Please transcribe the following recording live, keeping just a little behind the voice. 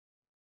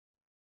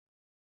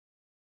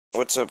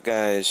What's up,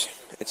 guys?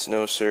 It's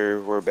No Sir.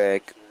 We're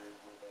back,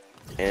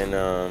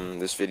 and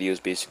this video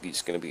is basically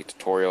just gonna be a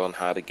tutorial on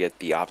how to get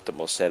the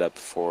optimal setup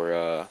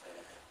for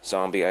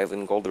Zombie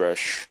Island Gold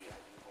Rush.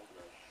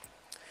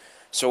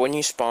 So when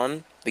you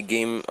spawn, the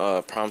game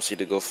prompts you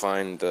to go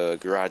find the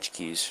garage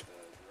keys,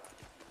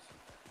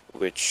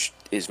 which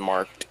is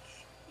marked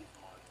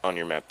on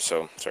your map.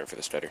 So sorry for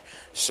the stutter.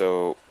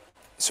 So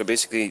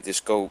basically,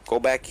 just go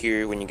back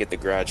here when you get the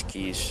garage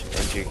keys.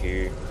 Enter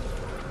here,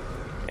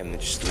 and then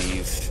just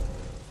leave.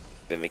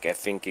 Then I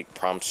think it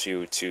prompts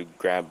you to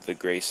grab the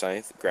gray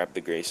scythe.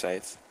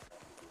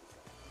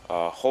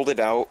 Hold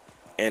it out,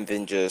 and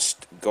then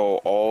just go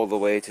all the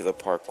way to the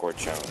parkour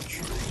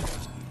challenge.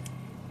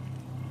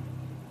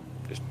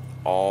 Just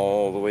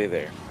all the way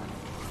there.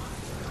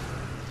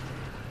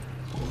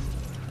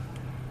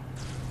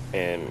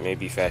 And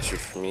maybe faster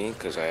for me,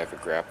 because I have a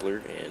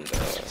grappler, and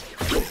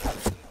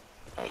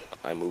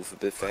I move a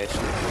bit faster.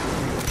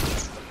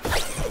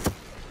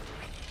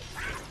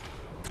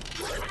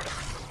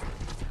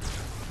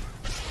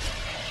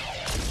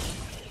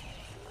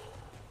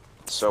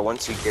 So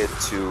once you get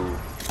to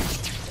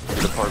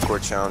the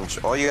parkour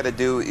challenge, all you gotta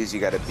do is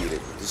you gotta beat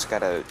it. You just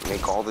gotta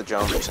make all the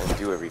jumps and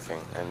do everything,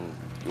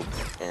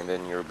 and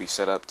then you'll be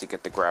set up to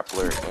get the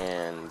grappler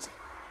and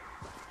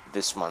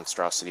this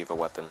monstrosity of a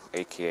weapon,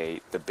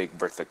 aka the Big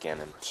Bertha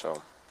Cannon.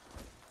 So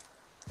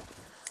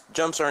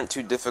jumps aren't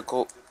too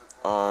difficult,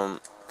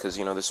 because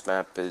you know this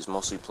map is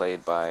mostly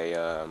played by,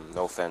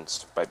 no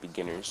offense, by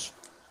beginners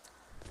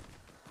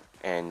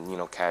and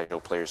casual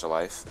players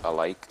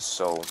alike.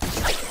 So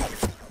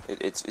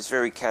it's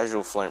very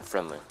casual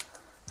friendly,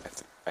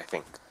 I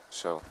think.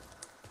 So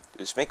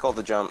just make all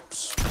the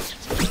jumps.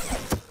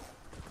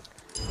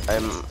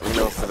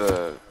 For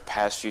the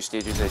past few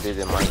stages I did,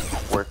 it might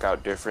work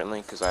out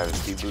differently because I have a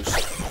speed boost.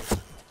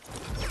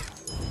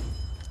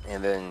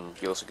 And then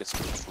you also get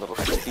some little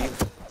XP.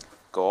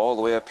 Go all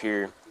the way up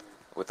here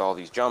with all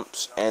these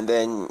jumps, and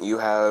then you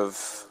have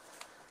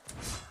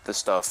the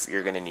stuff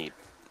you're gonna need.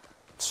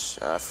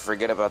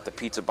 Forget about the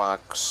pizza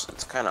box.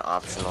 It's kind of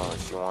optional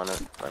if you want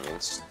it. I mean,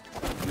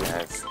 you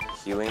have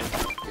healing,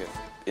 you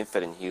have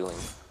infinite healing,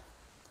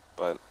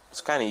 but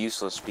it's kind of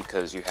useless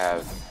because you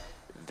have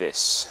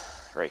this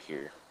right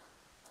here.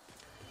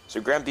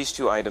 So grab these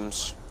two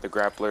items, the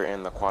grappler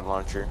and the quad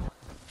launcher,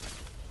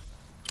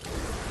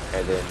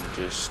 and then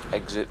just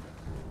exit,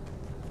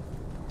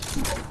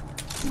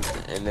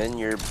 and then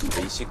you're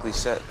basically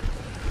set.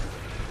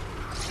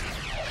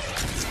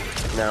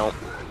 Now,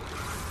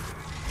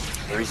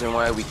 the reason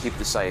why we keep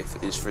the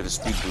scythe is for the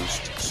speed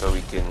boost, so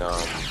we can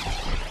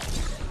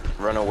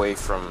run away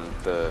from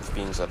the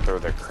fiends that throw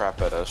their crap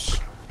at us,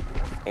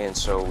 and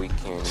so we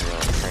can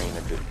train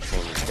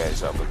these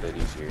guys up a bit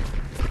easier.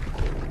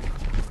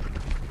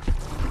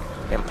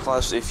 And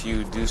plus, if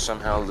you do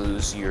somehow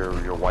lose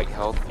your white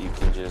health, you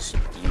can just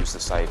use the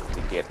scythe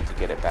to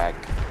get it back.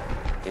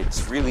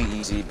 It's really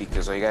easy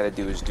because all you gotta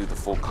do is do the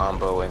full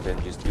combo and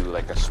then just do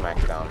like a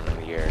smackdown in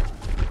the air.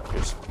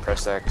 Just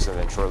press X, and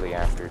then shortly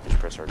after, just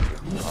press R2.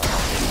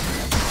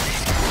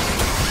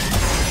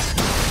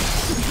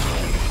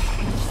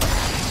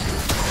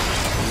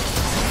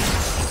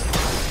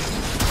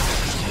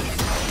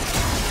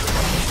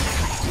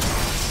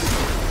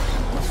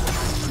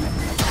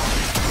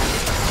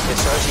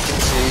 So as you can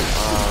see,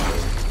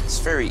 it's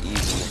very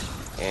easy,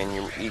 and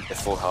you eat the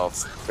full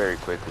health very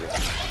quickly.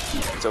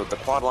 So with the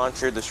quad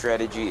launcher, the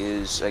strategy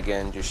is,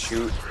 again, just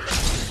shoot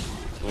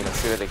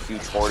at a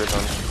huge horde of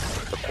them.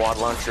 The quad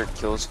launcher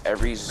kills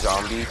every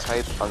zombie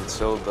type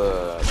until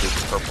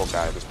this purple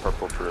guy, this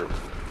purple brute.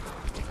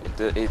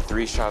 It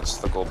 3-shots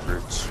the gold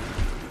brutes.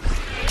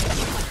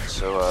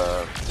 So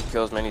to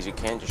kill as many as you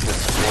can, just shoot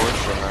the forward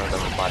so none of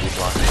them body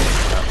blocking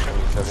from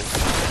each other.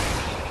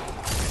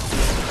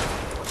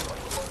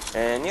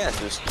 And yeah,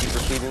 just keep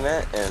repeating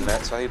that, and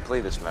that's how you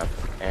play this map.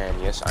 And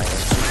yes, I am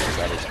serious,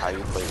 that is how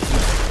you play this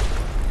map.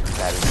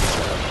 That is the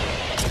setup.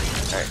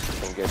 Alright,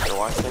 thank you guys for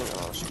watching, and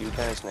I'll see you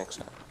guys next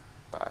time.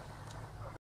 Bye.